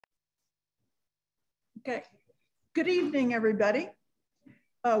Okay. Good evening, everybody.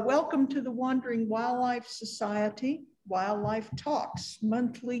 Welcome to the Wandering Wildlife Society Wildlife Talks.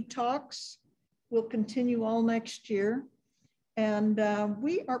 Monthly talks will continue all next year. And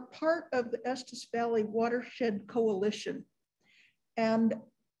we are part of the Estes Valley Watershed Coalition. And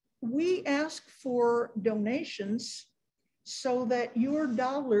we ask for donations so that your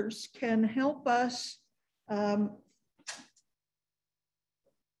dollars can help us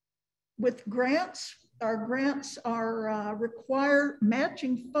with grants. Our grants are require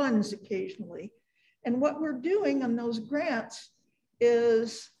matching funds occasionally. And what we're doing on those grants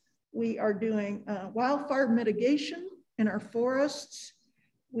is we are doing wildfire mitigation in our forests.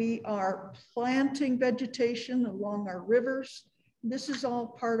 We are planting vegetation along our rivers. This is all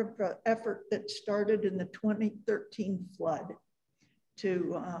part of the effort that started in the 2013 flood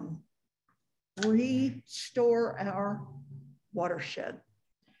to restore our watershed.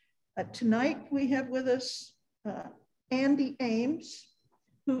 Tonight we have with us Andy Ames,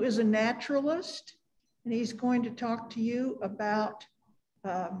 who is a naturalist, and he's going to talk to you about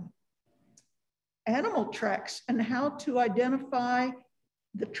animal tracks and how to identify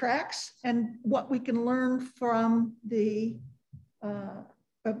the tracks and what we can learn from the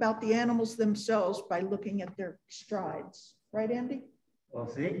about the animals themselves by looking at their strides. Right, Andy? We'll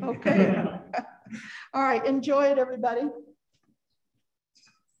see. Okay. All right, enjoy it, everybody.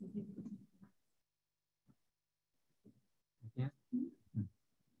 Yeah.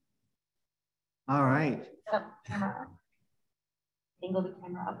 All right. Camera up. Angle the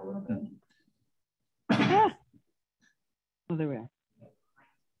camera up a little bit. Oh, there we are.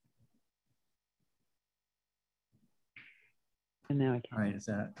 And now I can. All right, is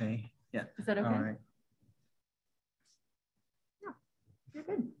that okay? Yeah. Is that okay? All right. Yeah, you're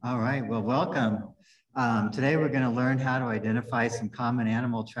good. All right, well, welcome. Today we're going to learn how to identify some common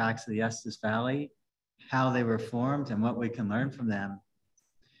animal tracks of the Estes Valley, how they were formed, and what we can learn from them.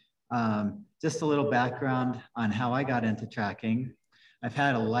 Just a little background on how I got into tracking. I've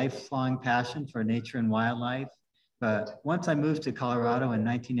had a lifelong passion for nature and wildlife, but once I moved to Colorado in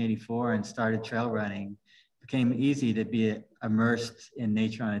 1984 and started trail running, it became easy to be immersed in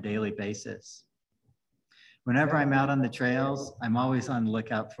nature on a daily basis. Whenever I'm out on the trails, I'm always on the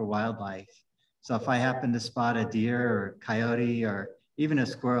lookout for wildlife. So if I happen to spot a deer or coyote or even a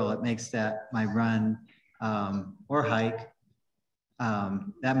squirrel, it makes that my run or hike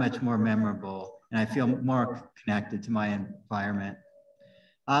that much more memorable, and I feel more connected to my environment.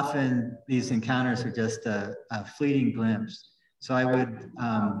 Often these encounters are just a fleeting glimpse. So I would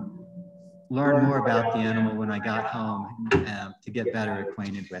learn more about the animal when I got home to get better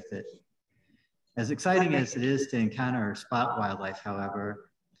acquainted with it. As exciting as it is to encounter or spot wildlife, however,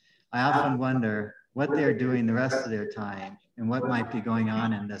 I often wonder what they're doing the rest of their time and what might be going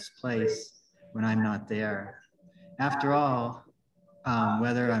on in this place when I'm not there. After all,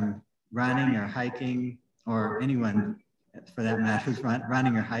 whether I'm running or hiking, or anyone for that matter who's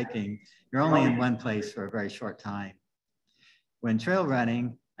running or hiking, you're only in one place for a very short time. When trail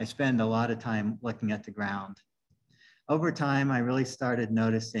running, I spend a lot of time looking at the ground. Over time, I really started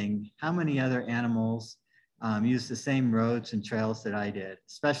noticing how many other animals use the same roads and trails that I did,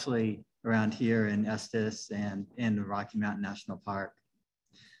 especially around here in Estes and in the Rocky Mountain National Park.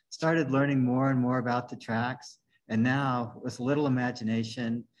 Started learning more and more about the tracks, and now with a little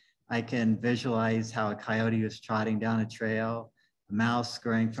imagination, I can visualize how a coyote is trotting down a trail, a mouse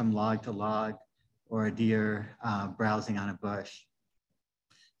scurrying from log to log, or a deer browsing on a bush.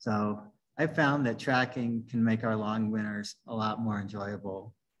 So I found that tracking can make our long winters a lot more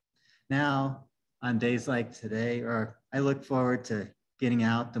enjoyable. Now, on days like today, I look forward to getting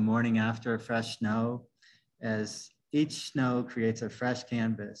out the morning after a fresh snow, as each snow creates a fresh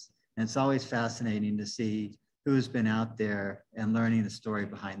canvas. And it's always fascinating to see who's been out there and learning the story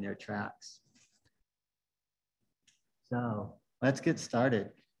behind their tracks. So let's get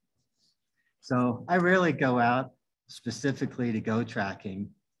started. So I rarely go out specifically to go tracking.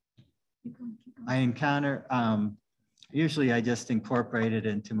 I encounter, usually I just incorporate it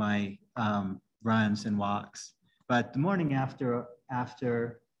into my runs and walks. But the morning after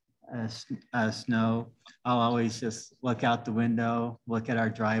snow, I'll always just look out the window, look at our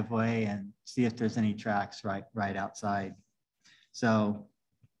driveway, and see if there's any tracks right outside. So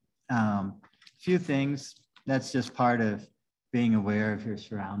a few things, that's just part of being aware of your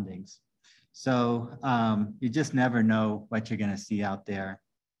surroundings. So you just never know what you're gonna see out there.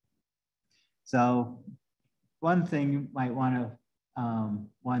 So one thing you might wanna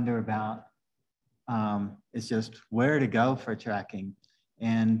wonder about is just where to go for tracking.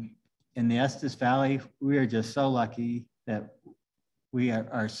 And in the Estes Valley, we are just so lucky that we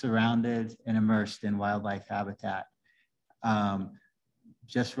are surrounded and immersed in wildlife habitat.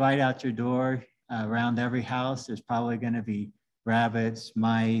 Just right out your door, around every house, there's probably going to be rabbits,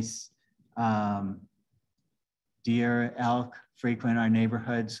 mice, deer, elk frequent our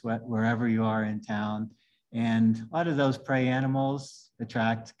neighborhoods wherever you are in town. And a lot of those prey animals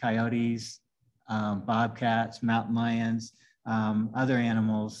attract coyotes, bobcats, mountain lions, other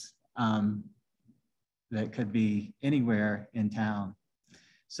animals that could be anywhere in town.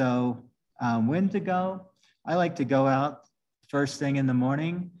 So when to go? I like to go out first thing in the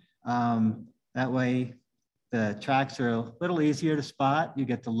morning. That way the tracks are a little easier to spot. You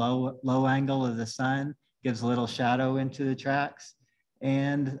get the low angle of the sun, gives a little shadow into the tracks.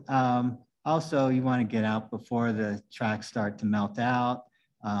 And also you want to get out before the tracks start to melt out,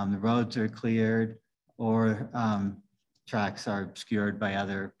 the roads are cleared, or tracks are obscured by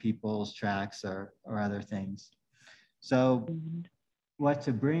other people's tracks or other things. So what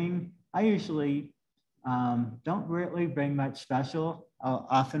to bring? I usually don't really bring much special. I'll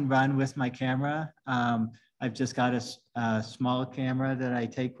often run with my camera. I've just got a small camera that I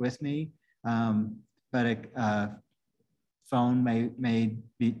take with me, but a phone may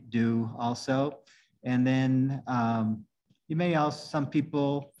do also. And then you may also, some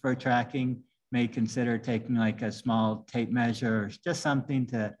people for tracking may consider taking like a small tape measure, or just something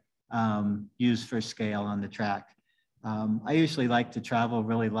to use for scale on the track. I usually like to travel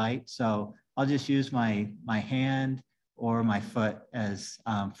really light, so I'll just use my hand or my foot as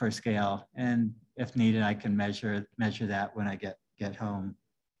for scale. And if needed, I can measure that when I get home.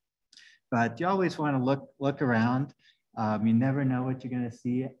 But you always want to look around. You never know what you're going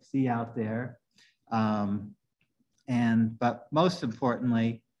to see out there. But most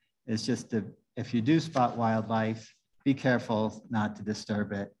importantly is just to, if you do spot wildlife, be careful not to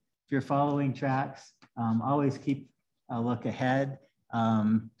disturb it. If you're following tracks, always keep a look ahead,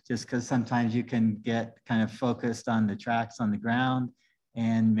 just because sometimes you can get kind of focused on the tracks on the ground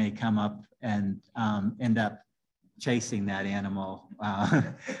and may come up and end up chasing that animal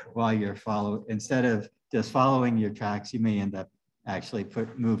while you're instead of just following your tracks, you may end up actually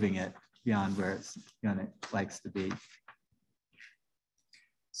moving it beyond where it likes to be.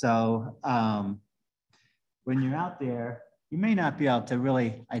 So when you're out there, you may not be able to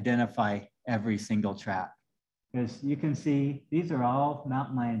really identify every single track, because you can see these are all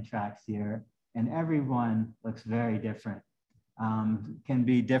mountain lion tracks here, and every one looks very different. Can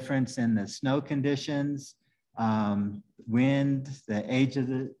be difference in the snow conditions, wind, the age of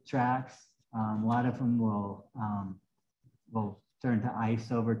the tracks. A lot of them will turn to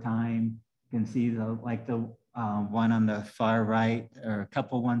ice over time. You can see the one on the far right, or a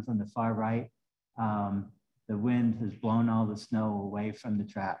couple ones on the far right. The wind has blown all the snow away from the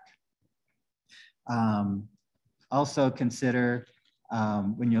track. Also consider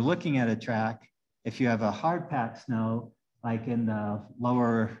when you're looking at a track, if you have a hard packed snow, like in the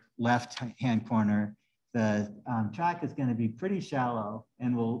lower left-hand corner, the track is going to be pretty shallow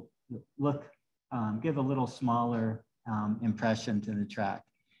and will give a little smaller impression to the track.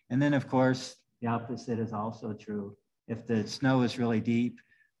 And then of course, the opposite is also true. If the snow is really deep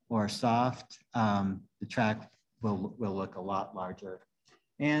or soft, the track will look a lot larger.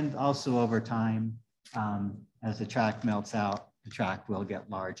 And also over time, as the track melts out, the track will get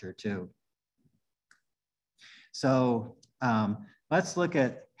larger too. So let's look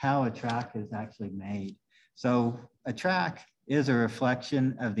at how a track is actually made. So a track is a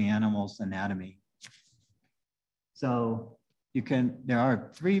reflection of the animal's anatomy. So there are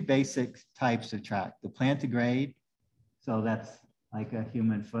three basic types of track. The plantigrade, so that's like a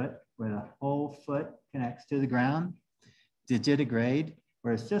human foot, where the whole foot connects to the ground. Digitigrade,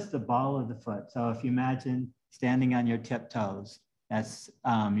 where it's just the ball of the foot. So if you imagine standing on your tiptoes, that's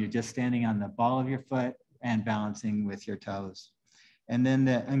you're just standing on the ball of your foot and balancing with your toes. And then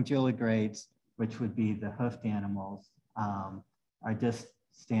the unguligrades, which would be the hoofed animals, are just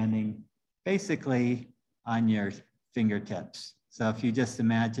standing basically on your fingertips. So if you just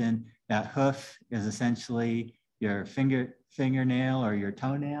imagine that hoof is essentially your fingernail or your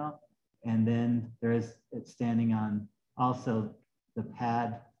toenail, and then it's standing on also the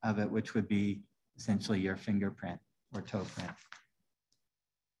pad of it, which would be essentially your fingerprint or toe print.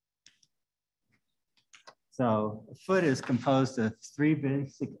 So a foot is composed of three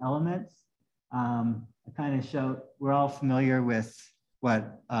basic elements. I kind of show, we're all familiar with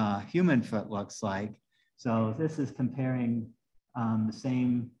what a human foot looks like. So this is comparing a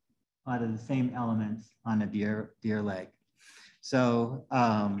lot of the same elements on a deer leg. So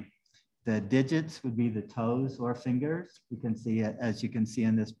the digits would be the toes or fingers. You can see it, as you can see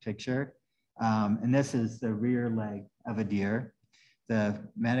in this picture. And this is the rear leg of a deer. the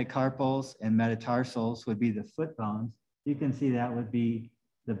metacarpals and metatarsals would be the foot bones. You can see that would be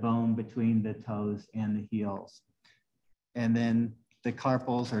the bone between the toes and the heels. And then the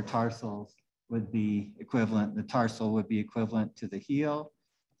carpals or tarsals would be equivalent. The tarsal would be equivalent to the heel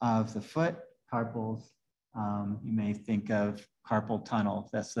of the foot. Carpals, you may think of carpal tunnel.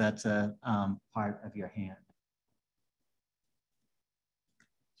 That's a part of your hand.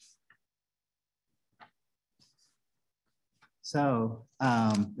 So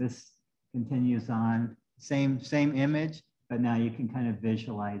this continues on, same image, but now you can kind of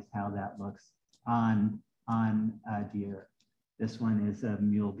visualize how that looks on a deer. This one is a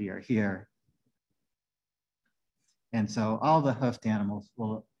mule deer here. And so all the hoofed animals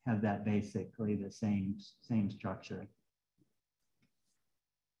will have that basically the same structure.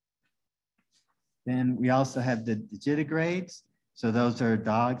 Then we also have the digitigrades. So those are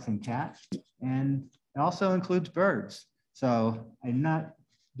dogs and cats, and it also includes birds. So I'm not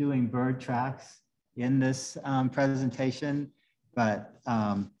doing bird tracks in this presentation, but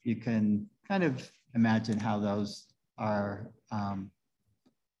you can kind of imagine how those are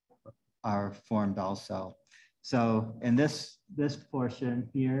formed also. So in this portion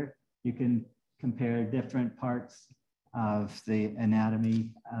here, you can compare different parts of the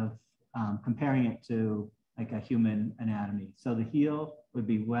anatomy of comparing it to like a human anatomy. So the heel would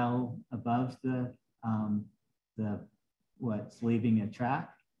be well above the what's leaving a track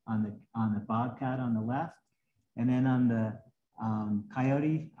on the bobcat on the left, and then on the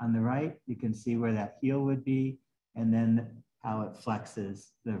coyote on the right, you can see where that heel would be, and then how it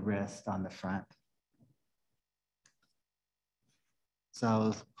flexes the wrist on the front.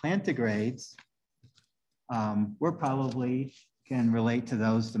 So plantigrades, we're probably can relate to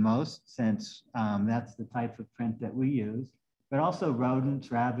those the most, since that's the type of print that we use, but also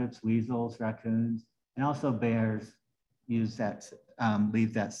rodents, rabbits, weasels, raccoons, and also bears use that,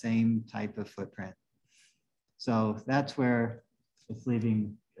 leave that same type of footprint. So that's where it's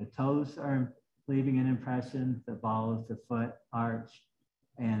leaving, the toes are leaving an impression, the ball of the foot arch,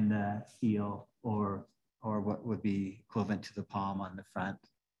 and the heel, or what would be equivalent to the palm on the front.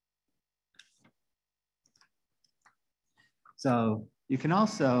 So you can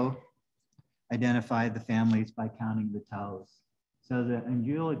also identify the families by counting the toes. So the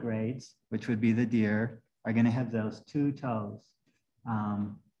unguligrades, which would be the deer, are going to have those 2 toes.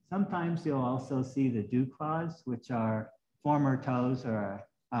 Sometimes you'll also see the dew claws, which are former toes or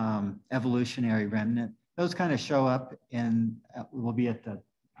evolutionary remnant. Those kind of show up in, will be at the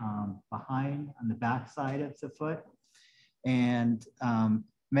behind on the back side of the foot, and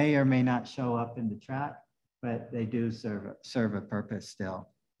may or may not show up in the track, but they do serve a purpose still.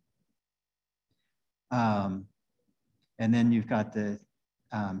 And then you've got the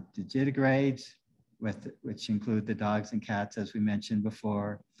digitigrades, which include the dogs and cats, as we mentioned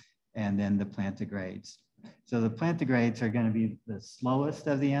before, and then the plantigrades. So the plantigrades are going to be the slowest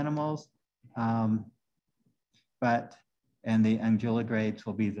of the animals, and the unguligrades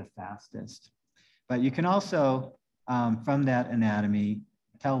will be the fastest. But you can also, from that anatomy,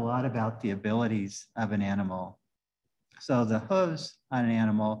 tell a lot about the abilities of an animal. So the hooves on an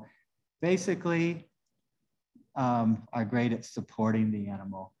animal basically are great at supporting the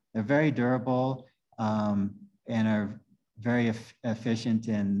animal. They're very durable and are very efficient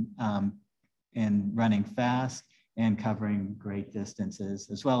in running fast and covering great distances,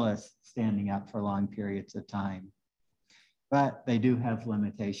 as well as standing up for long periods of time. But they do have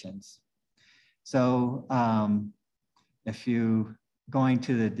limitations. So if you going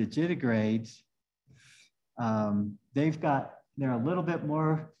to the digitigrades, they're a little bit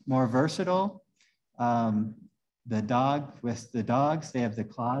more versatile. The dogs, they have the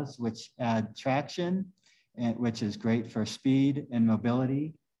claws, which add traction, and which is great for speed and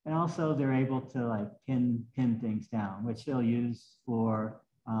mobility. And also they're able to like pin things down, which they'll use for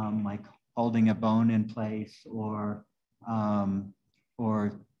like holding a bone in place, or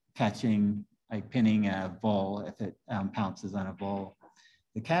catching, like pinning a bull if it pounces on a bull.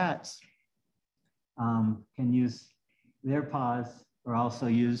 The cats can use their paws, are also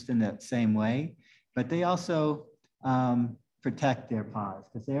used in that same way, but they also protect their paws,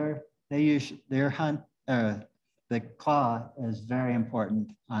 because the claw is very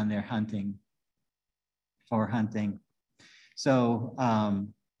important on their hunting, for hunting. So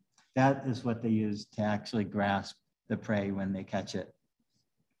that is what they use to actually grasp the prey when they catch it.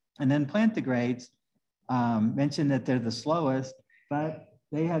 And then plantigrades, mentioned that they're the slowest, but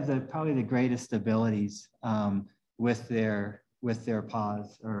they have probably the greatest abilities with their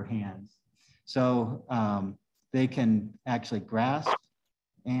paws or hands. So they can actually grasp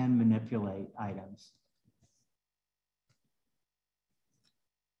and manipulate items.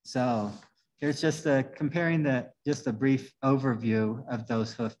 So here's just comparing just a brief overview of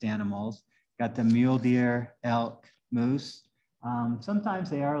those hoofed animals. Got the mule deer, elk, moose. Sometimes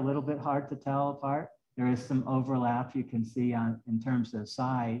they are a little bit hard to tell apart. There is some overlap you can see in terms of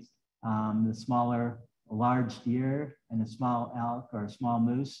size. The smaller, large deer and a small elk or a small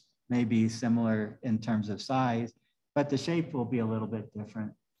moose may be similar in terms of size, but the shape will be a little bit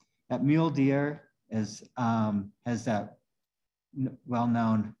different. That mule deer has that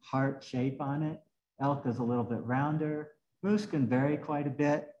well-known heart shape on it. Elk is a little bit rounder. Moose can vary quite a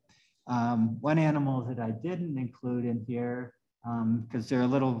bit. One animal that I didn't include in here, because they're a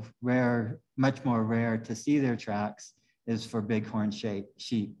little rare, much more rare to see their tracks, is for bighorn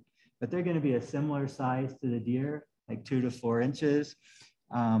sheep. But they're going to be a similar size to the deer, like 2 to 4 inches,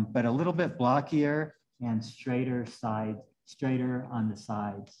 but a little bit blockier and straighter on the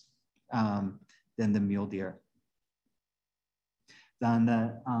sides than the mule deer. On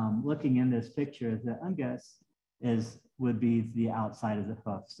the looking in this picture, the ungus would be the outside of the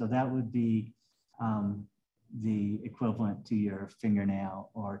hoof. So that would be the equivalent to your fingernail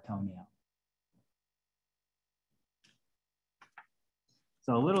or toenail.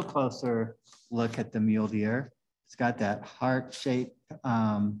 So a little closer look at the mule deer. It's got that heart shape,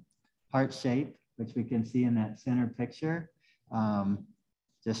 which we can see in that center picture.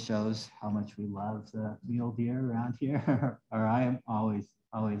 Just shows how much we love the mule deer around here, or I always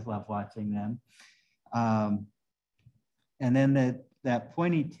love watching them. And then that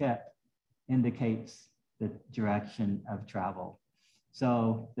pointy tip indicates the direction of travel.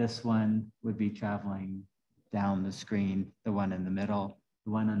 So this one would be traveling down the screen, the one in the middle.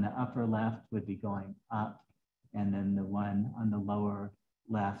 The one on the upper left would be going up, and then the one on the lower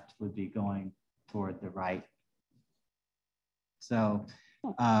left would be going toward the right. So,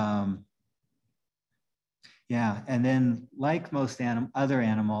 yeah, and then like most other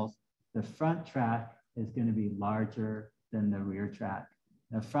animals, the front track is going to be larger than the rear track.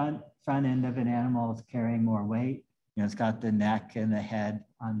 The front end of an animal is carrying more weight. You know, it's got the neck and the head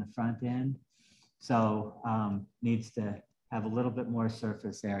on the front end. So needs to have a little bit more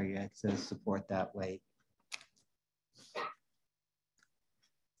surface area to support that weight.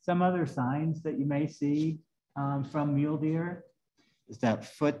 Some other signs that you may see from mule deer is that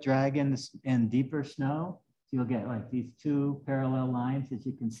foot drag in deeper snow. So you'll get like these 2 parallel lines that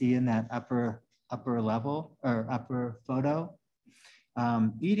you can see in that upper level or upper photo.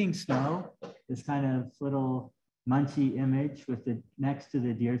 Eating snow is kind of little munchy image with the next to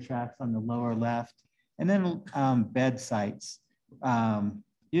the deer tracks on the lower left. And then bed sites,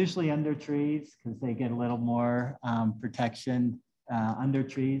 usually under trees because they get a little more protection. Under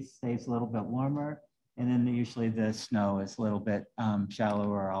trees stays a little bit warmer. And then usually the snow is a little bit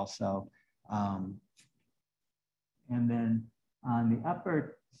shallower also. And then on the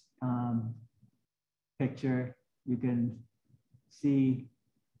upper picture, you can see,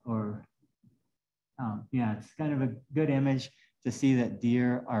 yeah, it's kind of a good image to see that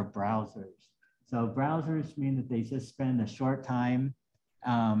deer are browsers. So browsers mean that they just spend a short time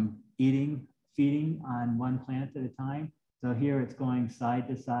feeding on one plant at a time. So here it's going side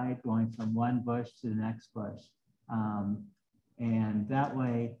to side, going from one bush to the next bush. And that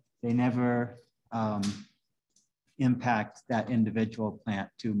way they never impact that individual plant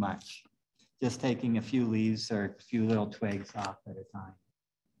too much. Just taking a few leaves or a few little twigs off at a time.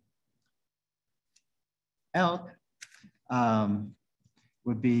 Elk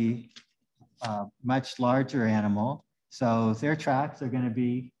would be a much larger animal. So their tracks are going to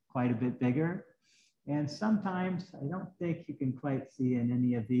be quite a bit bigger. And sometimes, I don't think you can quite see in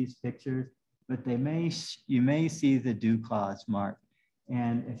any of these pictures, but you may see the dew claws mark.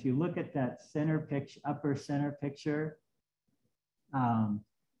 And if you look at that upper center picture,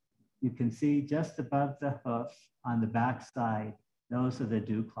 you can see just above the hoof on the back side, those are the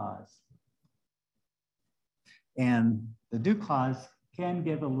dew claws. And the dew claws can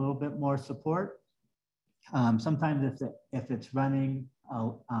give a little bit more support. Sometimes if it's running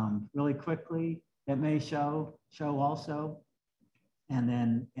really quickly, it may show also. And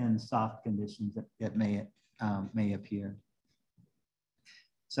then in soft conditions, it may appear.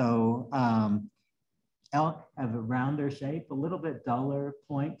 So elk have a rounder shape, a little bit duller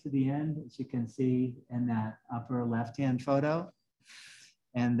point to the end, as you can see in that upper left-hand photo.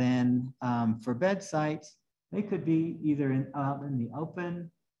 And then for bed sites, they could be either out in the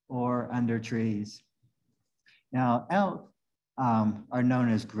open or under trees. Now, elk are known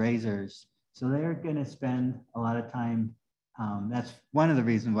as grazers. So they're going to spend a lot of time. That's one of the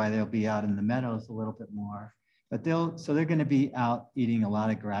reasons why they'll be out in the meadows a little bit more. But they're going to be out eating a lot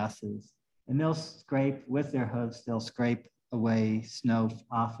of grasses. And they'll scrape with their hooves, they'll scrape away snow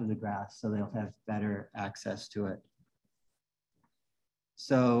off of the grass, so they'll have better access to it.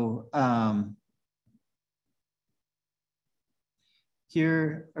 So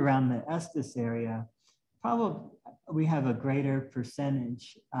here around the Estes area, probably we have a greater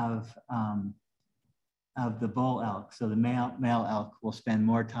percentage of the bull elk. So the male elk will spend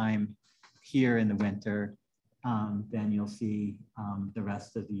more time here in the winter than you'll see the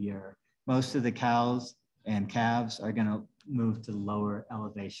rest of the year. Most of the cows and calves are going to move to lower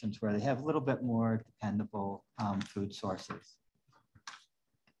elevations where they have a little bit more dependable food sources.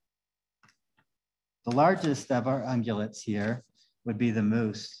 The largest of our ungulates here would be the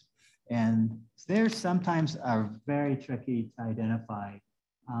moose. And they sometimes are very tricky to identify.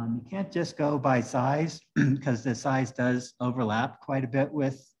 You can't just go by size because the size does overlap quite a bit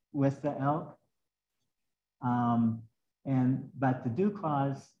with the elk. But the dew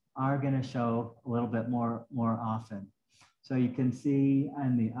claws are going to show a little bit more often. So you can see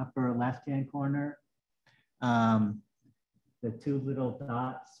in the upper left-hand corner, the two little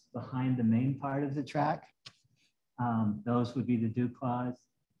dots behind the main part of the track. Those would be the dew claws.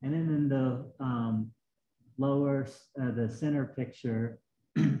 And then in the lower, the center picture,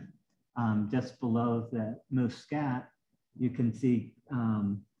 just below the moose scat, you can see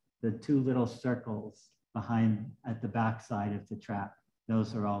the two little circles behind at the back side of the track.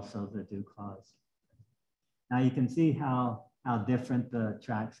 Those are also the dew claws. Now you can see how different the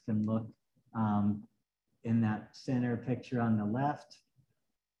tracks can look in that center picture on the left.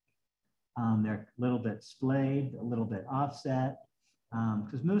 They're a little bit splayed, a little bit offset,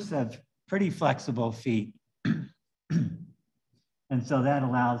 because moose have pretty flexible feet. And so that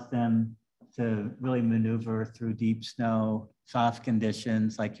allows them to really maneuver through deep snow, soft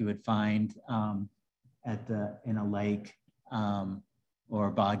conditions like you would find in a lake or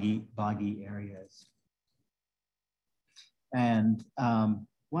boggy areas. And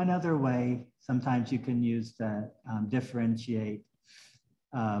one other way sometimes you can use to differentiate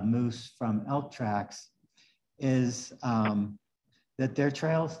moose from elk tracks is that their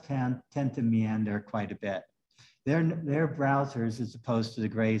trails tend to meander quite a bit. They're browsers as opposed to the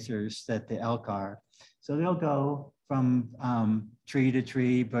grazers that the elk are. So they'll go from tree to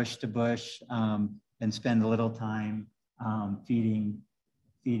tree, bush to bush, and spend a little time feeding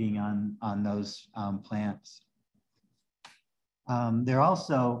on those plants. They're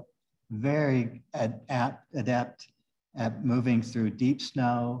also very adept at moving through deep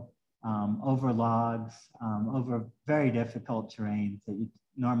snow, over logs, over very difficult terrain that you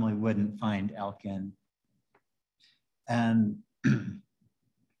normally wouldn't find elk in. And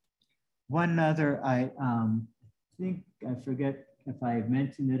one other, I think, I forget if I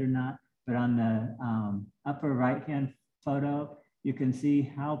mentioned it or not, but on the upper right-hand photo, you can see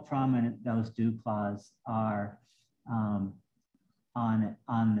how prominent those dew claws are on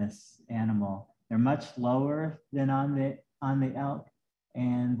this animal. They're much lower than on the elk,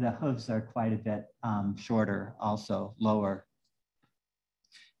 and the hooves are quite a bit shorter, also lower.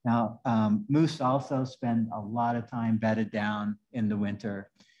 Now, moose also spend a lot of time bedded down in the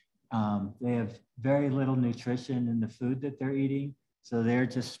winter. They have very little nutrition in the food that they're eating, so they're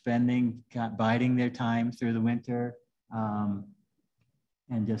just biding their time through the winter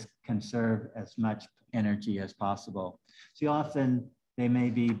and just conserve as much energy as possible. So often they may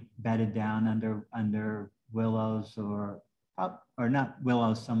be bedded down under willows or not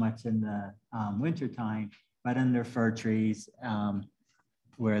willows so much in the winter time, but under fir trees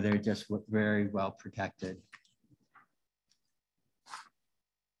where they're just very well protected.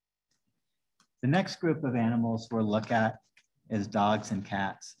 The next group of animals we'll look at is dogs and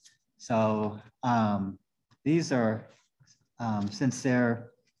cats. So these are, since they're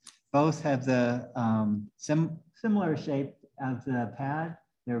both have the similar shape of the pad,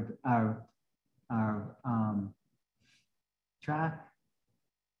 track,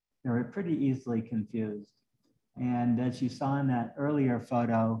 they're pretty easily confused. And as you saw in that earlier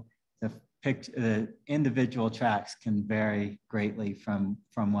photo, the individual tracks can vary greatly from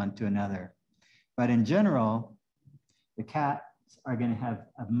one to another. But in general, the cats are going to have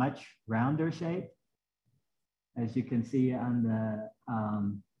a much rounder shape, as you can see on the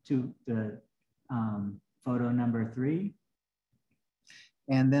photo number 3.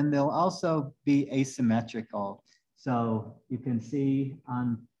 And then they'll also be asymmetrical. So you can see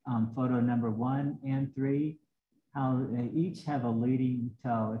on photo number 1 and 3, how they each have a leading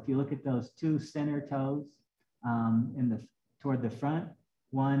toe. If you look at those two center toes toward the front,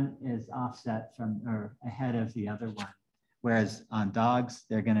 one is offset from or ahead of the other one. Whereas on dogs,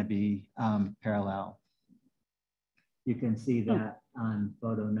 they're going to be parallel. You can see that on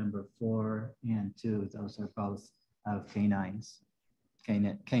photo number 4 and 2. Those are both of canines,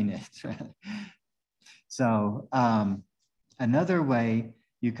 canids. So another way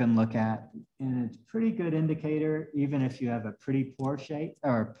you can look at, and it's a pretty good indicator, even if you have a pretty poor shape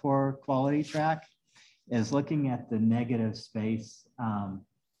or poor quality track, is looking at the negative space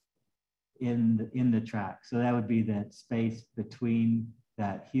in the track. So that would be that space between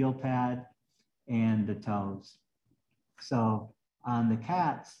that heel pad and the toes. So on the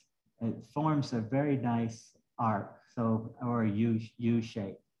cats, it forms a very nice arc, so or a U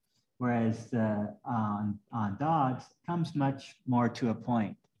shape. Whereas on dogs, it comes much more to a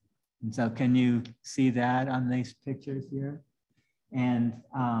point. And so can you see that on these pictures here? And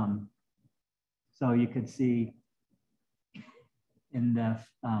so you could see in the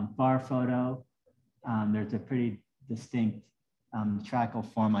far photo, there's a pretty distinct track will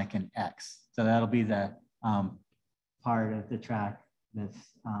form like an X. So that'll be the part of the track that's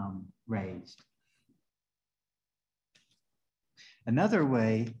raised. Another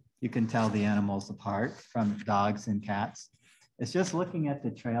way you can tell the animals apart from dogs and cats is just looking at the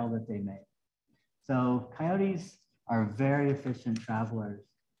trail that they make. So coyotes are very efficient travelers.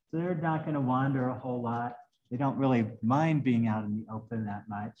 So they're not going to wander a whole lot. They don't really mind being out in the open that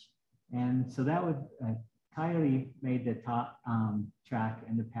much. And so that would, coyote made the top track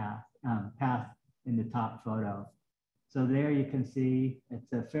in the path in the top photo. So there you can see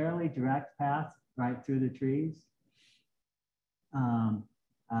it's a fairly direct path right through the trees.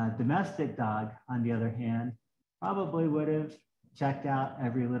 A domestic dog, on the other hand, probably would have checked out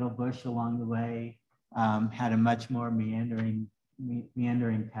every little bush along the way, had a much more meandering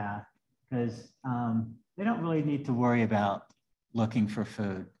path, because they don't really need to worry about looking for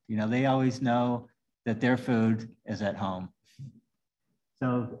food. You know, they always know that their food is at home.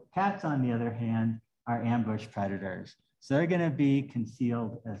 So cats, on the other hand, are ambush predators. So they're going to be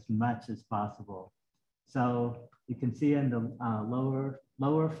concealed as much as possible. So you can see in the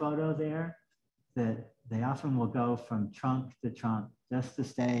lower photo there that they often will go from trunk to trunk just to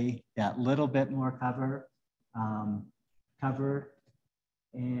stay that little bit more cover.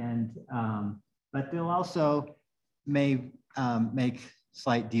 And but they'll also may make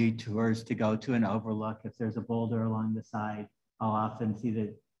slight detours to go to an overlook. If there's a boulder along the side, I'll often see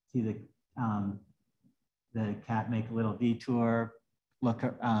the cat make a little detour, look,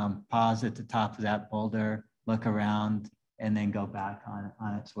 pause at the top of that boulder, look around, and then go back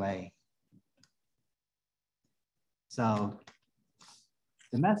on its way. So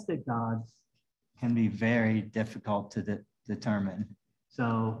domestic dogs can be very difficult to determine.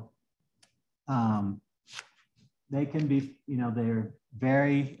 So they can be, you know, they're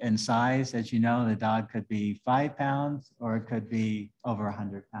vary in size. As you know, the dog could be 5 pounds or it could be over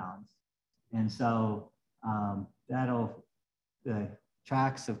 100 pounds. And so the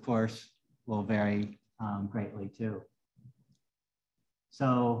tracks, of course, will vary greatly too.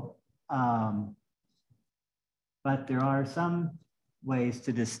 So, but there are some ways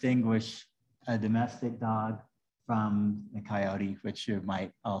to distinguish a domestic dog from a coyote, which you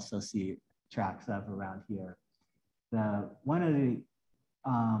might also see tracks of around here. One of the,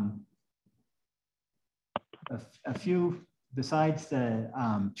 a few, besides the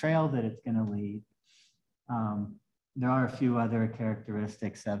trail that it's going to lead, there are a few other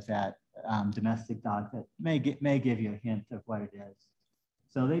characteristics of that domestic dog that may give you a hint of what it is.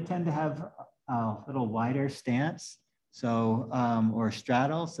 So they tend to have a little wider stance, so or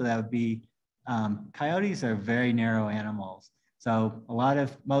straddle. So that would be, coyotes are very narrow animals. So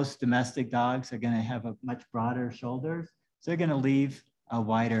most domestic dogs are going to have a much broader shoulders. So they're going to leave a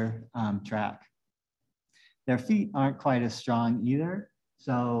wider track. Their feet aren't quite as strong either.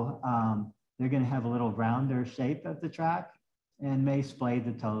 So they're going to have a little rounder shape of the track and may splay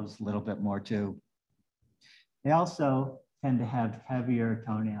the toes a little bit more too. They also tend to have heavier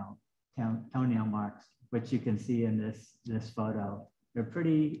toenail marks, which you can see in this photo. They're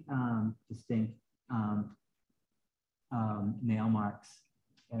pretty distinct nail marks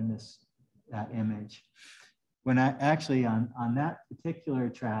in that image. When I actually on that particular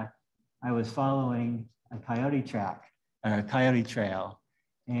track, I was following a coyote track or a coyote trail,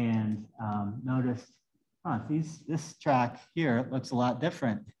 and noticed, this track here looks a lot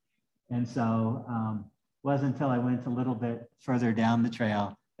different. And so it wasn't until I went a little bit further down the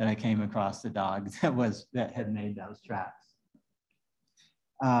trail that I came across the dog that had made those tracks.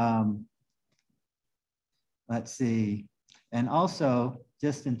 Let's see. And also,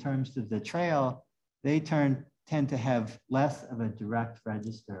 just in terms of the trail, they tend to have less of a direct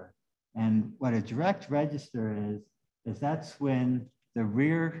register. And what a direct register is that's when the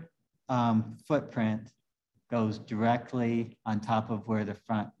rear footprint goes directly on top of where the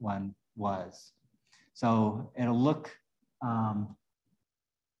front one was. So it'll look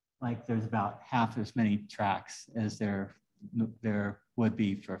like there's about half as many tracks as there would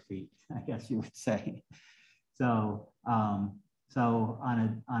be for feet, I guess you would say. So, so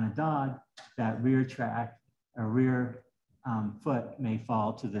on a dog, that rear track or rear foot may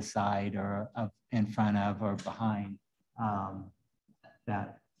fall to the side or in front of or behind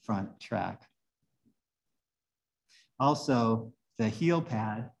that front track. Also, the heel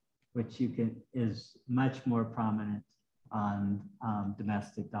pad, which is much more prominent on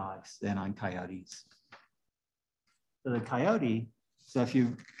domestic dogs than on coyotes. So the coyote, so if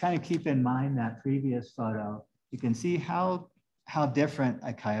you kind of keep in mind that previous photo, you can see how different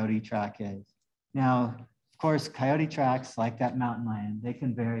a coyote track is. Now, of course, coyote tracks, like that mountain lion, they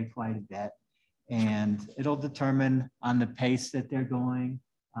can vary quite a bit, and it'll determine on the pace that they're going,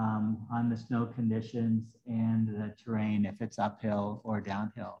 on the snow conditions and the terrain, if it's uphill or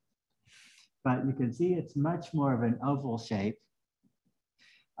downhill. But you can see it's much more of an oval shape.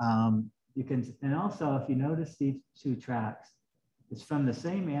 And also, if you notice these two tracks, it's from the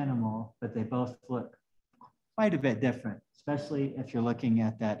same animal, but they both look quite a bit different, especially if you're looking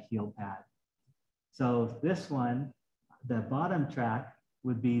at that heel pad. So this one, the bottom track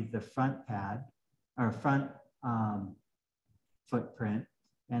would be the front pad or front footprint,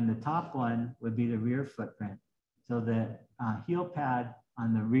 and the top one would be the rear footprint. So the heel pad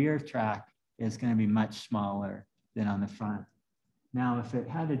on the rear track is going to be much smaller than on the front. Now, if it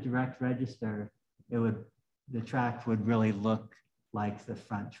had a direct register, the track would really look like the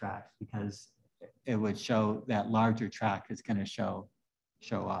front track, because it would show that larger track is going to show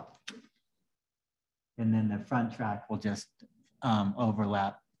up. And then the front track will just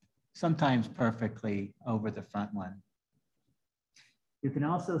overlap, sometimes perfectly, over the front one. You can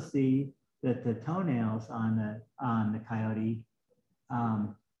also see that the toenails on the coyote,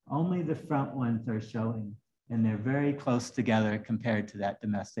 only the front ones are showing, and they're very close together compared to that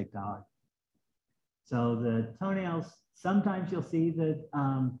domestic dog. So the toenails, sometimes you'll see the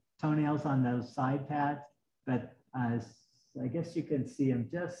toenails on those side pads, but I guess you can see them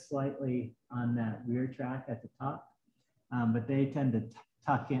just slightly on that rear track at the top, but they tend to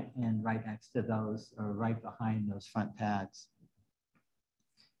tuck in right next to those or right behind those front pads.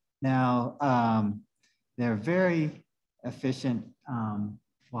 Now, they're very efficient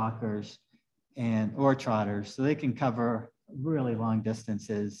walkers or trotters, so they can cover really long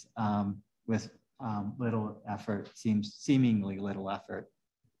distances with little effort, seemingly little effort.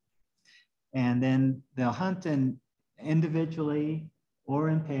 And then they'll hunt individually or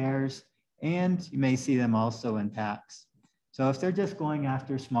in pairs, and you may see them also in packs. So if they're just going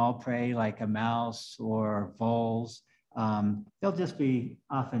after small prey like a mouse or voles, they'll just be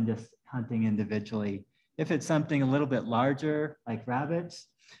often just hunting individually. If it's something a little bit larger like rabbits,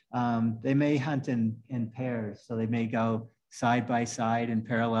 they may hunt in pairs. So they may go side by side in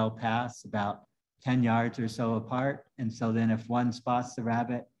parallel paths about 10 yards or so apart. And so then if one spots the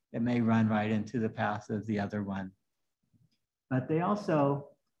rabbit, it may run right into the path of the other one. But they also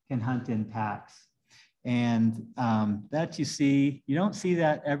can hunt in packs. And that you don't see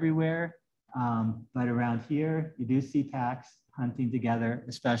that everywhere, but around here, you do see packs hunting together,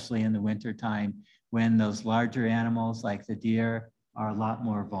 especially in the wintertime when those larger animals like the deer are a lot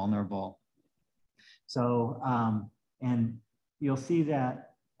more vulnerable. So, and you'll see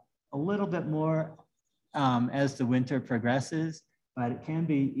that a little bit more as the winter progresses, but it can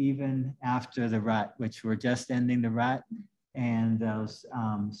be even after the rut, which we're just ending the rut. And those,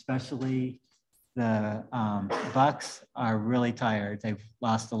 especially the bucks are really tired. They've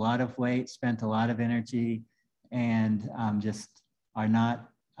lost a lot of weight, spent a lot of energy, and just are not,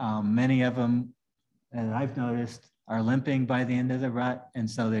 many of them, as I've noticed, are limping by the end of the rut. And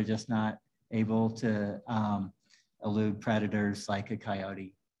so they're just not able to elude predators like a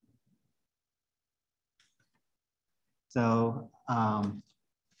coyote. So a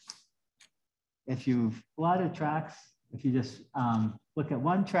lot of tracks, if you just look at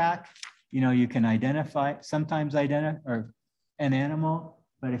one track, you can sometimes identify an animal,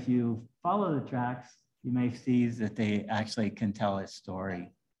 but if you follow the tracks, you may see that they actually can tell a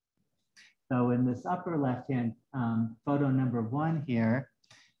story. So in this upper left-hand photo number 1 here,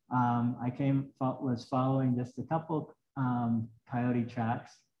 I was following just a couple coyote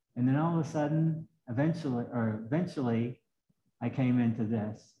tracks, and then all of a sudden, eventually, I came into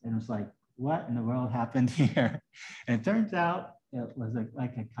this, and it was like, what in the world happened here? And it turns out it was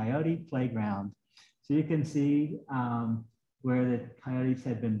like a coyote playground. So you can see where the coyotes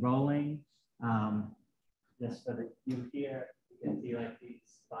had been rolling. Just for the view here, you can see like these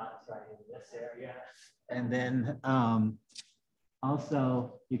spots right in this area. And then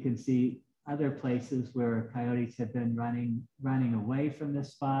also you can see other places where coyotes have been running away from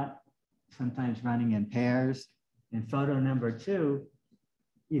this spot, sometimes running in pairs. In photo number 2,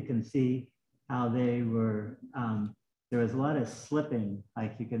 you can see how they were, there was a lot of slipping.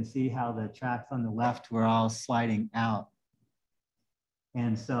 Like you can see how the tracks on the left were all sliding out.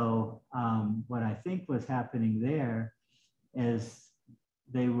 And so what I think was happening there is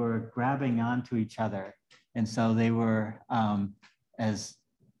they were grabbing onto each other. And so they were, as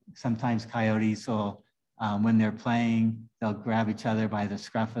sometimes coyotes will, when they're playing, they'll grab each other by the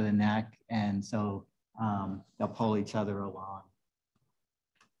scruff of the neck. And so they'll pull each other along.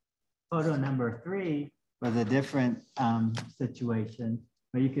 Photo number 3 was a different situation,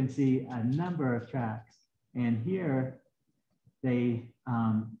 but you can see a number of tracks. And here, there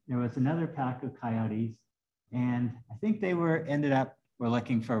was another pack of coyotes, and I think they were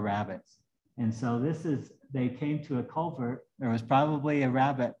looking for rabbits. And so they came to a culvert. There was probably a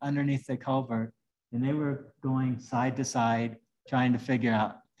rabbit underneath the culvert, and they were going side to side, trying to figure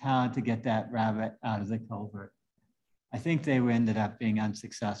out how to get that rabbit out of the culvert. I think they ended up being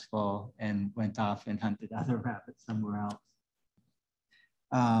unsuccessful and went off and hunted other rabbits somewhere else.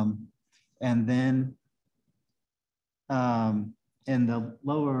 And then in the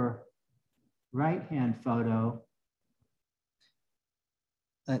lower right-hand photo,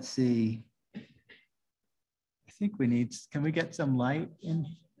 let's see. I think we need, can we get some light in?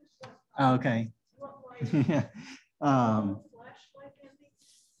 Oh, okay. Yeah.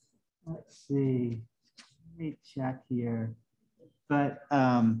 Let's see. Let me check here. But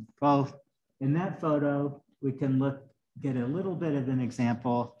well, in that photo, we can get a little bit of an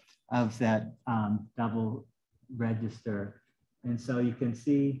example of that double register. And so you can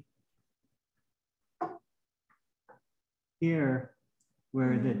see here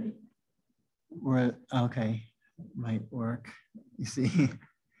where okay, might work. You see,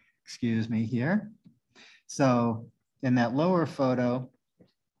 excuse me here. So in that lower photo,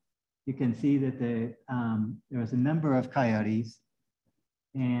 you can see that there was a number of coyotes,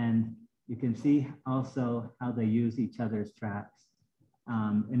 and you can see also how they use each other's tracks.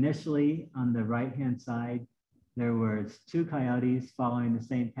 Initially, on the right-hand side, there was 2 coyotes following the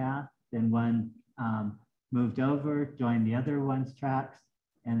same path. Then one moved over, joined the other one's tracks,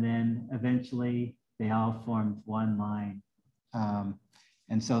 and then eventually they all formed one line.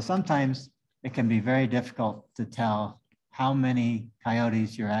 And so sometimes it can be very difficult to tell how many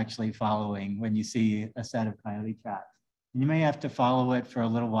coyotes you're actually following when you see a set of coyote tracks. And you may have to follow it for a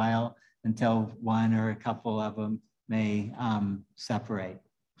little while until one or a couple of them may separate.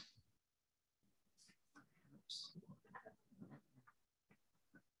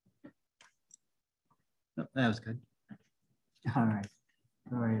 Oh, that was good. All right.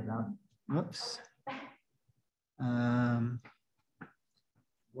 Sorry about, whoops. 1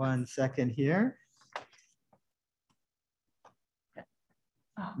 second here.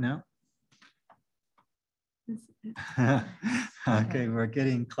 No? Okay, we're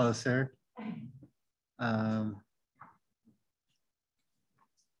getting closer. All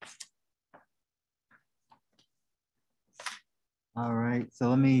right, so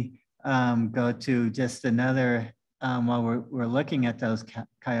let me go to just another, while we're looking at those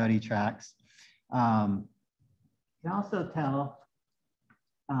coyote tracks. You can also tell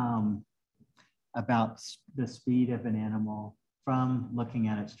about the speed of an animal from looking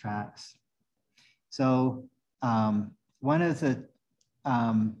at its tracks. So one of the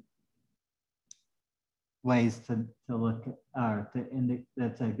ways to look or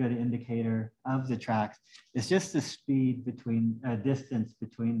that's a good indicator of the tracks is just the speed distance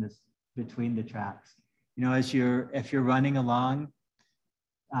between the tracks. You know, if you're running along,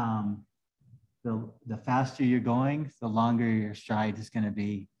 the faster you're going, the longer your stride is going to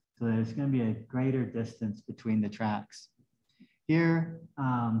be. So there's going to be a greater distance between the tracks. Here,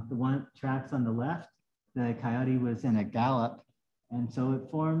 the tracks on the left, the coyote was in a gallop, and so it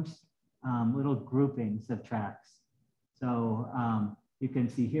forms little groupings of tracks. So you can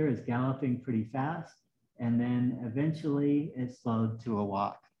see here it's galloping pretty fast, and then eventually it slowed to a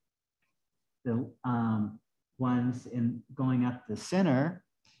walk. The ones going up the center,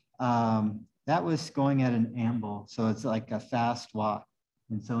 that was going at an amble, so it's like a fast walk.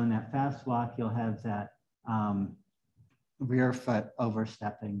 And so in that fast walk, you'll have that rear foot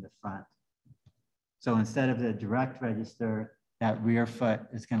overstepping the front. So instead of the direct register, that rear foot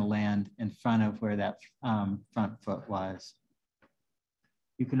is going to land in front of where that front foot was.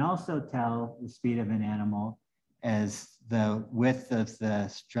 You can also tell the speed of an animal as the width of the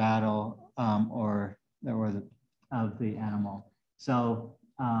straddle of the animal. So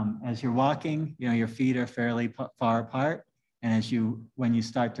as you're walking, you know, your feet are fairly far apart. And when you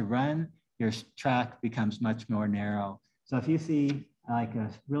start to run, your track becomes much more narrow. So if you see like a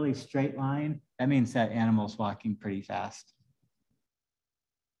really straight line, that means that animal's walking pretty fast.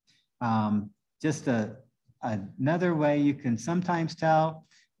 Just another way you can sometimes tell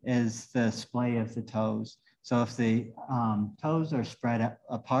is the splay of the toes. So if the toes are spread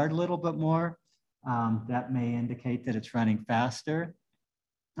apart a little bit more, that may indicate that it's running faster,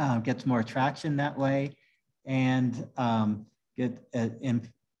 gets more traction that way, and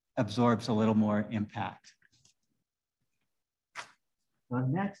absorbs a little more impact. So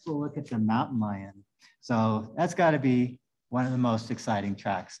next, we'll look at the mountain lion. So that's got to be one of the most exciting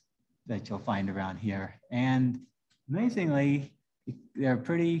tracks that you'll find around here. And amazingly, they're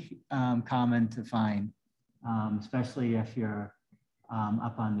pretty common to find, especially if you're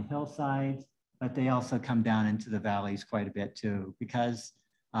up on the hillsides, but they also come down into the valleys quite a bit too, because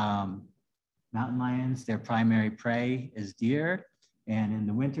mountain lions, their primary prey is deer. And in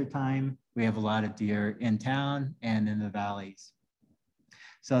the wintertime, we have a lot of deer in town and in the valleys.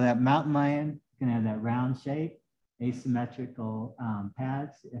 So that mountain lion can have that round shape, asymmetrical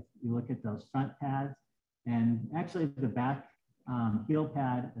pads. If you look at those front pads, and actually the back heel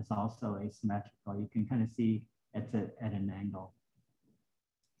pad is also asymmetrical. You can kind of see it's at an angle.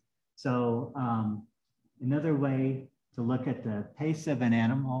 So another way to look at the pace of an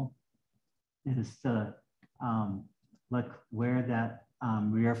animal is to look where that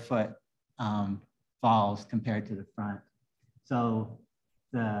rear foot falls compared to the front. So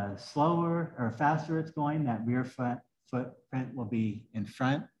the slower or faster it's going, that rear footprint will be in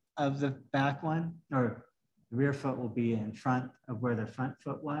front of the back one, or the rear foot will be in front of where the front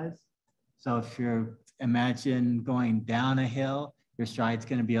foot was. So if you imagine going down a hill, your stride's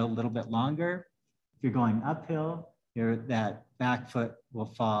going to be a little bit longer. If you're going uphill, that back foot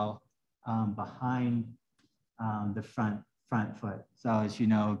will fall behind the front foot. So as you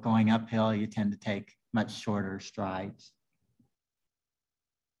know, going uphill, you tend to take much shorter strides.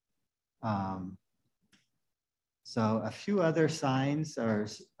 So a few other signs are,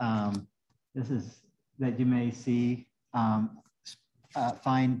 that you may see,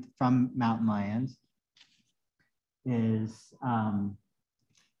 find from mountain lions is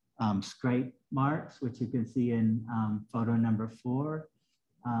scrape marks, which you can see in photo number 4.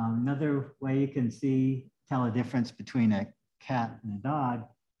 Another way you can tell a difference between a cat and a dog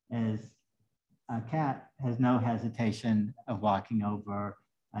is a cat has no hesitation of walking over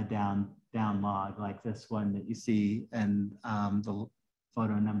a down log, like this one that you see in the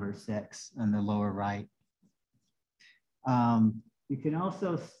photo number 6 on the lower right. You can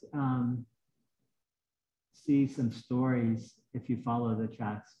also see some stories if you follow the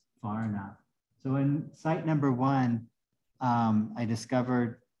tracks far enough. So in site number 1, I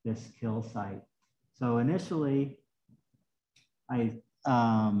discovered this kill site. So initially, I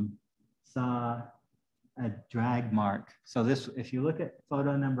saw a drag mark. So this, if you look at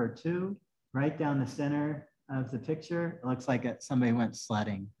photo number 2, right down the center of the picture, it looks like somebody went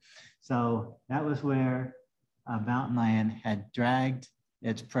sledding. So that was where a mountain lion had dragged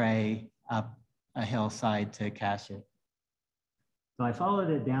its prey up a hillside to cache it. So I followed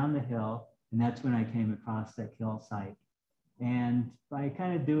it down the hill, and that's when I came across that kill site. And by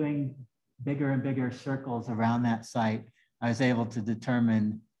kind of doing bigger and bigger circles around that site, I was able to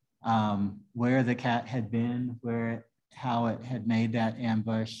determine where the cat had been, how it had made that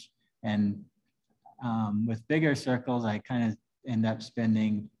ambush. And with bigger circles, I kind of end up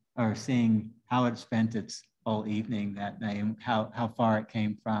seeing how it spent its whole evening that night, how far it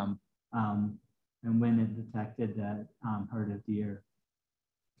came from, and when it detected that herd of deer.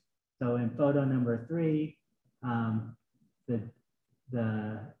 So in photo number 3,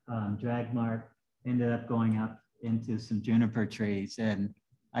 the drag mark ended up going up into some juniper trees, and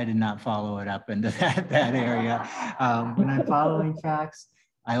I did not follow it up into that area. When I'm following tracks,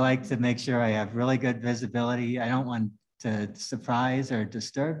 I like to make sure I have really good visibility. I don't want to surprise or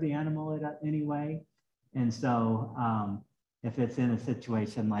disturb the animal in any way. And so if it's in a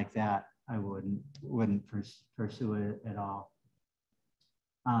situation like that, I wouldn't pursue it at all.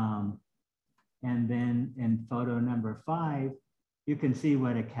 And then in photo number 5, you can see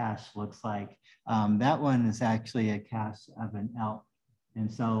what a cache looks like. That one is actually a cache of an elk. And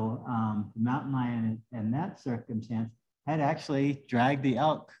so the mountain lion in that circumstance had actually dragged the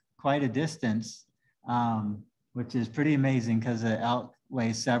elk quite a distance, which is pretty amazing because the elk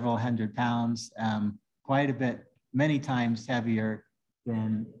weighs several hundred pounds, quite a bit, many times heavier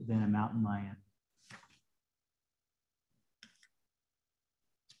than a mountain lion.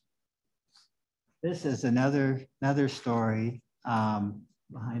 This is another story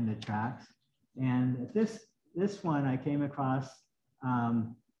behind the tracks. And this one I came across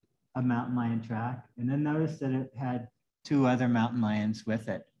a mountain lion track, and then noticed that it had 2 other mountain lions with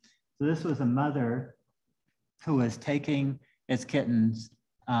it. So this was a mother who was taking its kittens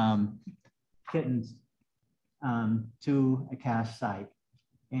to a cache site.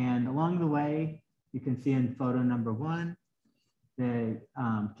 And along the way, you can see in photo number 1, the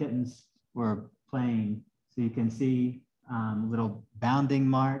kittens were playing. So you can see little bounding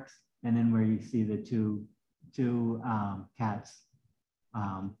marks, and then where you see the two cats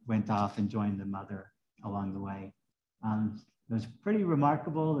went off and joined the mother along the way. It was pretty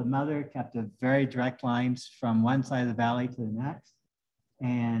remarkable. The mother kept a very direct lines from one side of the valley to the next,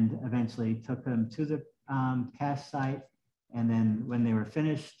 and eventually took them to the cache site. And then when they were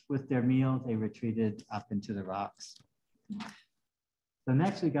finished with their meal, they retreated up into the rocks. So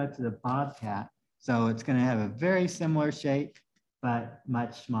next we go to the bobcat. So it's going to have a very similar shape, but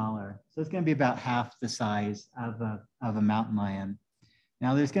much smaller. So it's going to be about half the size of a mountain lion.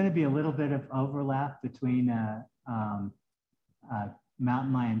 Now there's going to be a little bit of overlap between a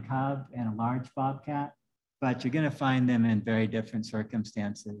mountain lion cub and a large bobcat, but you're going to find them in very different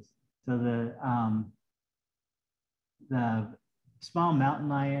circumstances. So the small mountain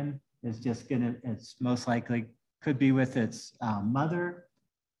lion is just it's most likely could be with its mother,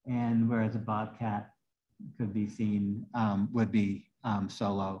 and whereas a bobcat could be seen, would be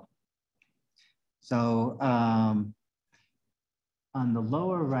solo. So on the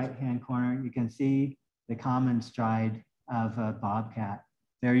lower right-hand corner, you can see the common stride of a bobcat.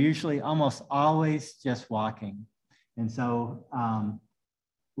 They're usually almost always just walking. And so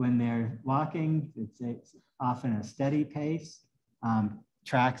when they're walking, it's often a steady pace.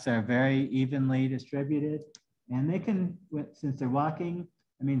 Tracks are very evenly distributed, and they can, since they're walking,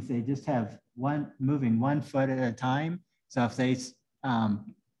 it means they just have moving 1 foot at a time. So if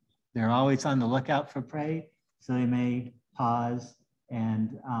they're always on the lookout for prey, so they may pause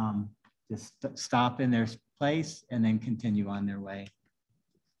and just stop in their place and then continue on their way.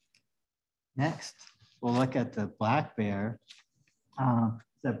 Next, we'll look at the black bear.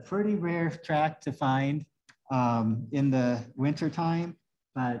 It's a pretty rare track to find in the winter time,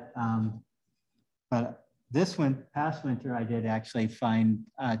 but this past winter, I did actually find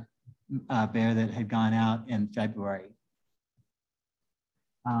a bear that had gone out in February.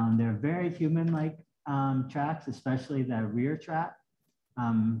 They're very human-like tracks, especially the rear track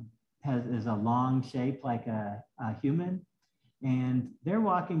is a long shape like a human. And their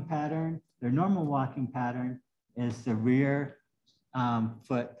walking pattern, their normal walking pattern is the rear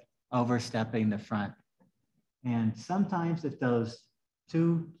foot overstepping the front. And sometimes if those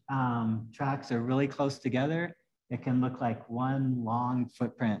 2 tracks are really close together, it can look like one long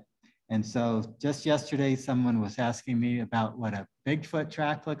footprint. And so just yesterday, someone was asking me about what a Bigfoot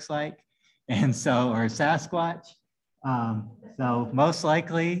track looks like, and so, or Sasquatch. So most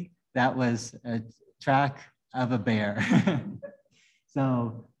likely that was a track of a bear.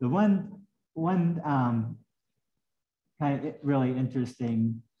 So the one kind of really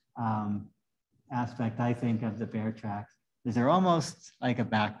interesting aspect, I think, of the bear tracks is they're almost like a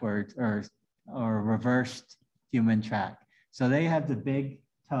backwards or reversed human track. So they have the big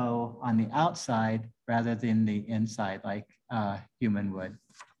toe on the outside rather than the inside like human would.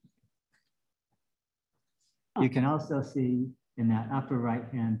 You can also see in that upper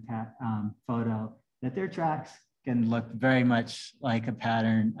right-hand photo that their tracks can look very much like a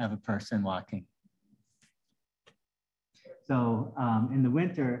pattern of a person walking. So in the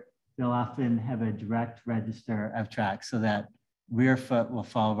winter, they'll often have a direct register of tracks so that rear foot will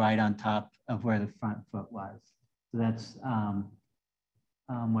fall right on top of where the front foot was. So that's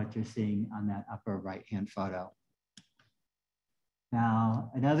what you're seeing on that upper right-hand photo.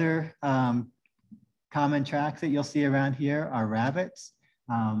 Now, another common tracks that you'll see around here are rabbits.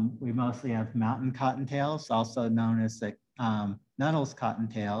 We mostly have mountain cottontails, also known as the Nuttall's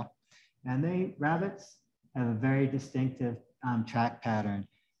cottontail. And rabbits have a very distinctive track pattern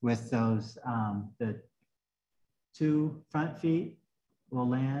with those, the 2 front feet will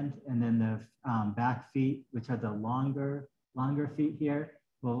land, and then the back feet, which are the longer feet here,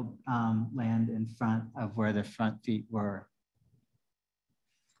 will land in front of where the front feet were.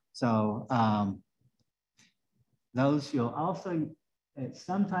 So those you'll also,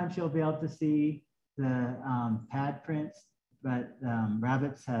 sometimes you'll be able to see the pad prints, but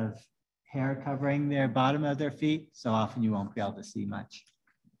rabbits have hair covering their bottom of their feet, so often you won't be able to see much.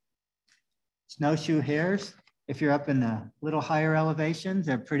 Snowshoe hares, if you're up in the little higher elevations,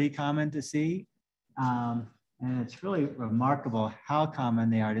 they're pretty common to see. And it's really remarkable how common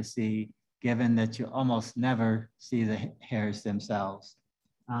they are to see, given that you almost never see the hares themselves.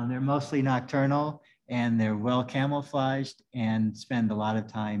 They're mostly nocturnal, and they're well camouflaged and spend a lot of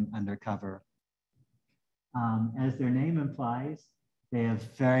time undercover. As their name implies, they have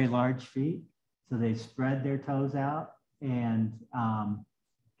very large feet, so they spread their toes out, and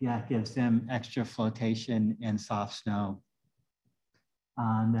that gives them extra flotation in soft snow.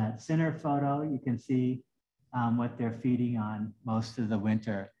 On that center photo, you can see what they're feeding on most of the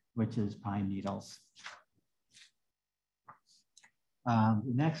winter, which is pine needles. The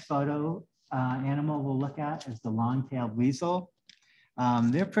next photo animal we'll look at is the long-tailed weasel.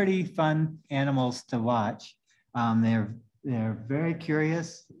 They're pretty fun animals to watch. They're very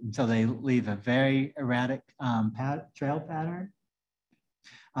curious, so they leave a very erratic trail pattern.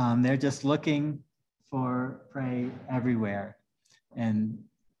 They're just looking for prey everywhere. And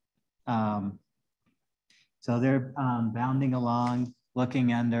so they're bounding along,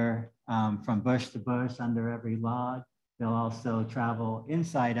 looking under, from bush to bush, under every log. They'll also travel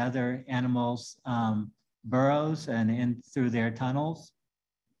inside other animals' burrows and in through their tunnels.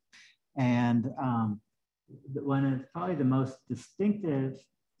 And one of probably the most distinctive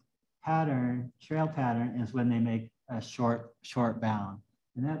trail pattern is when they make a short bound.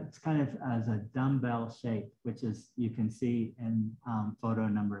 And that's kind of as a dumbbell shape, which is, you can see in photo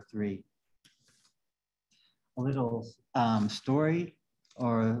number 3. A little story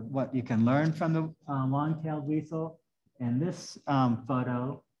or what you can learn from the long-tailed weasel. In this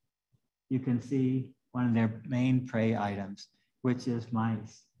photo, you can see one of their main prey items, which is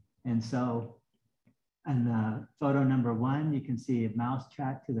mice. And so in the photo number 1, you can see a mouse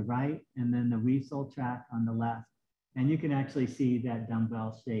track to the right and then the weasel track on the left. And you can actually see that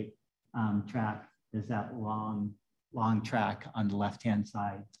dumbbell shaped track is that long track on the left-hand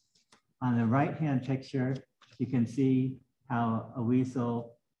side. On the right-hand picture, you can see how a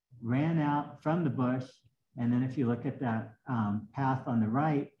weasel ran out from the bush. And then if you look at that path on the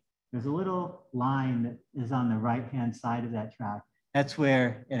right, there's a little line that is on the right-hand side of that track. That's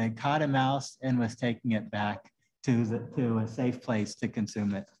where it had caught a mouse and was taking it back to a safe place to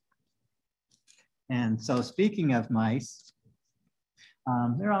consume it. And so speaking of mice,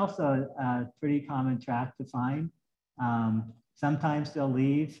 they're also a pretty common track to find. Sometimes they'll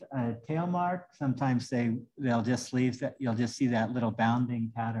leave a tail mark. Sometimes they'll just leave that, you'll just see that little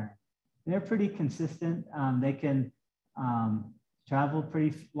bounding pattern. They're pretty consistent. They can travel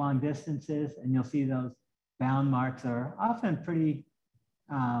pretty long distances, and you'll see those bound marks are often pretty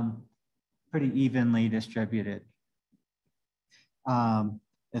evenly distributed.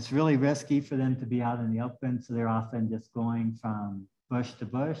 It's really risky for them to be out in the open, so they're often just going from bush to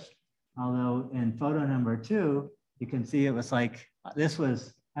bush. Although in photo number 2, you can see it was like, this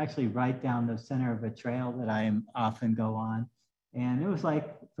was actually right down the center of a trail that I often go on. And it was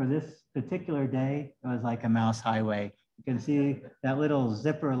like, for this particular day, it was like a mouse highway. You can see that little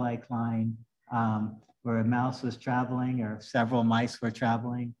zipper-like line where a mouse was traveling or several mice were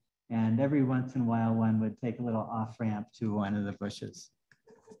traveling. And every once in a while, one would take a little off-ramp to one of the bushes.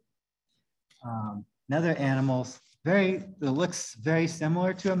 Another animal that looks very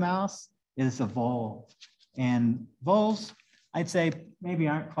similar to a mouse is a vole. And voles, I'd say, maybe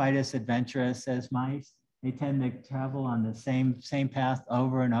aren't quite as adventurous as mice. They tend to travel on the same path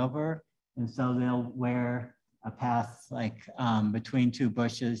over and over. And so they'll wear a path like between 2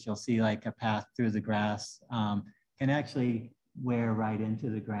 bushes. You'll see like a path through the grass, can actually wear right into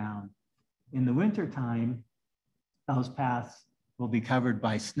the ground. In the wintertime, those paths will be covered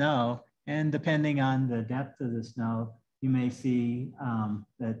by snow. And depending on the depth of the snow, you may see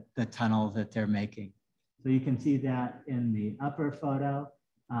the tunnel that they're making. So you can see that in the upper photo.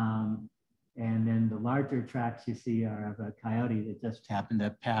 And then the larger tracks you see are of a coyote that just happened to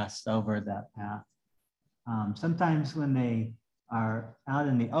pass over that path. Sometimes when they are out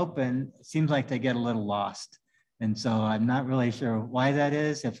in the open, it seems like they get a little lost. And so I'm not really sure why that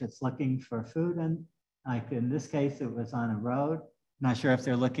is, if it's looking for food. And like in this case, it was on a road. Not sure if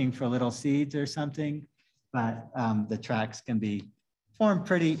they're looking for little seeds or something, but the tracks can form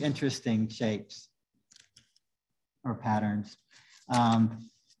pretty interesting shapes or patterns.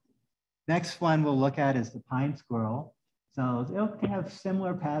 Next one we'll look at is the pine squirrel. So they'll have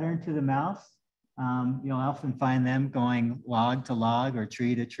similar pattern to the mouse. You'll often find them going log to log or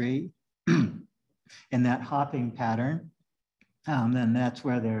tree to tree in that hopping pattern. Then that's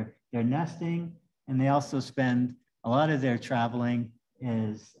where they're nesting, and they also spend a lot of their traveling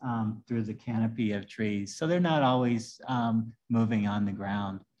is through the canopy of trees. So they're not always moving on the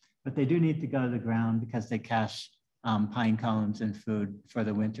ground, but they do need to go to the ground because they cache pine cones and food for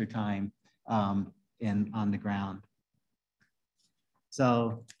the winter time on the ground.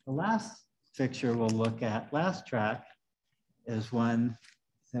 So the last picture we'll look at, last track, is one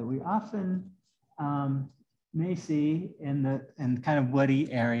that we often may see in kind of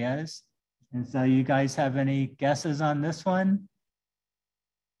woody areas. And so you guys have any guesses on this one?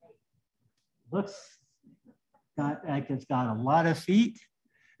 Looks like it's got a lot of feet,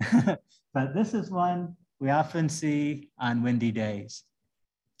 but this is one we often see on windy days.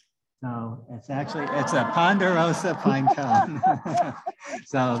 So it's a ponderosa pine cone.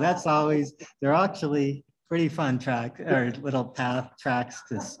 So that's always, they're actually pretty fun little path tracks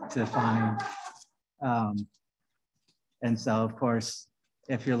to find. And so of course,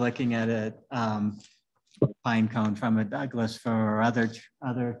 if you're looking at a pine cone from a Douglas fir or other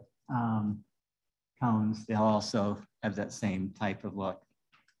cones, they'll also have that same type of look.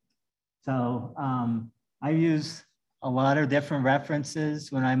 So I use a lot of different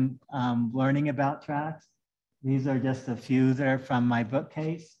references when I'm learning about tracks. These are just a few that are from my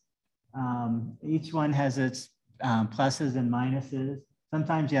bookcase. Each one has its pluses and minuses.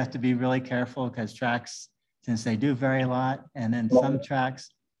 Sometimes you have to be really careful because tracks, since they do vary a lot, and then some tracks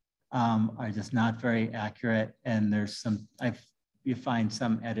are just not very accurate, and there's you find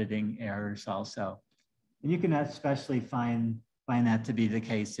some editing errors also. And you can especially find that to be the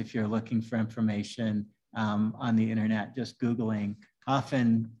case if you're looking for information on the internet, just Googling.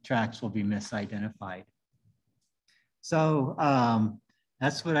 Often tracks will be misidentified. So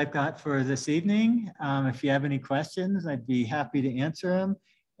that's what I've got for this evening. If you have any questions, I'd be happy to answer them.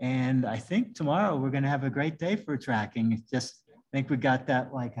 And I think tomorrow we're going to have a great day for tracking. I think we got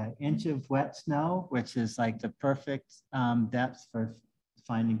that like an inch of wet snow, which is like the perfect depth for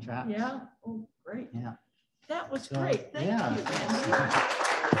finding tracks. Yeah, oh, great. Yeah. That was great. Thank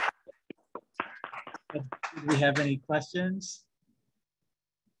you. Do we have any questions?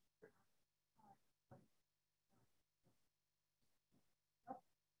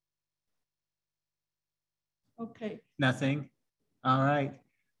 Okay. Nothing? All right.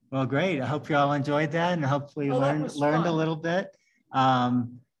 Well, great. I hope you all enjoyed that and hopefully learned a little bit.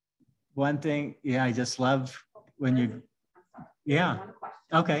 One thing, yeah, I just love when you, yeah.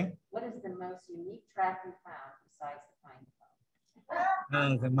 Okay. What is the most unique track you found besides the pine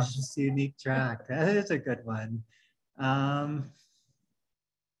cone? Oh, the most unique track. That is a good one. I'll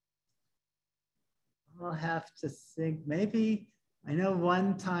have to think. Maybe, I know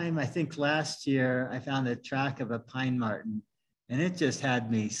one time, I think last year, I found a track of a pine marten, and it just had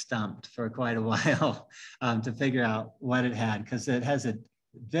me stumped for quite a while to figure out what it had, because it has a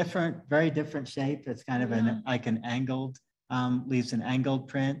very different shape. It's kind of like an angled, leaves an angled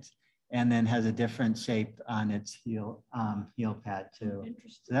print, and then has a different shape on its heel pad too.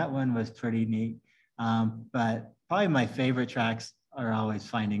 So that one was pretty neat. But probably my favorite tracks are always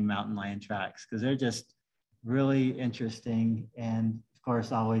finding mountain lion tracks, because they're just really interesting, and of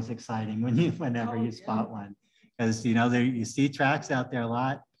course always exciting whenever you spot one, because you see tracks out there a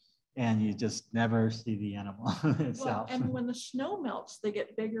lot and you just never see the animal itself. Well, and when the snow melts, they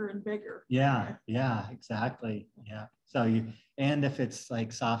get bigger and bigger. Yeah, yeah, exactly. Yeah. So and if it's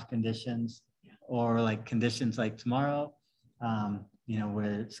like soft conditions or like conditions like tomorrow,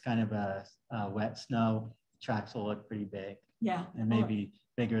 where it's kind of a wet snow, tracks will look pretty big. Yeah. And maybe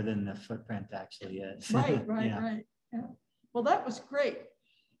bigger than the footprint actually is. Right. Yeah. Well, that was great.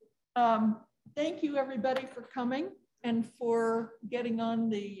 Thank you everybody for coming and for getting on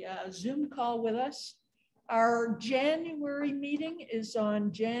the Zoom call with us. Our January meeting is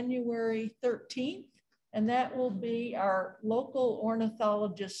on January 13th, and that will be our local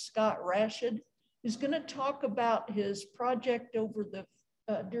ornithologist, Scott Rashid, who's going to talk about his project over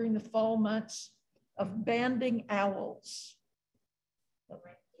during the fall months of banding owls.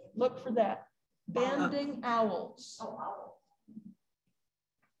 Look for that, banding owls.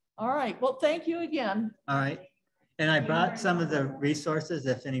 All right, well, thank you again. All right. And I brought some of the resources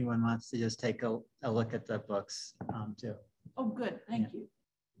if anyone wants to just take a look at the books too. Oh, good, thank you.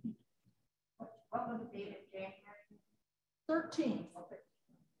 What was the date of January? 13th,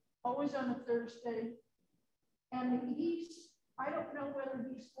 always on a Thursday. And I don't know whether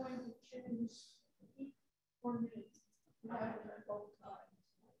he's going to choose meat or meat.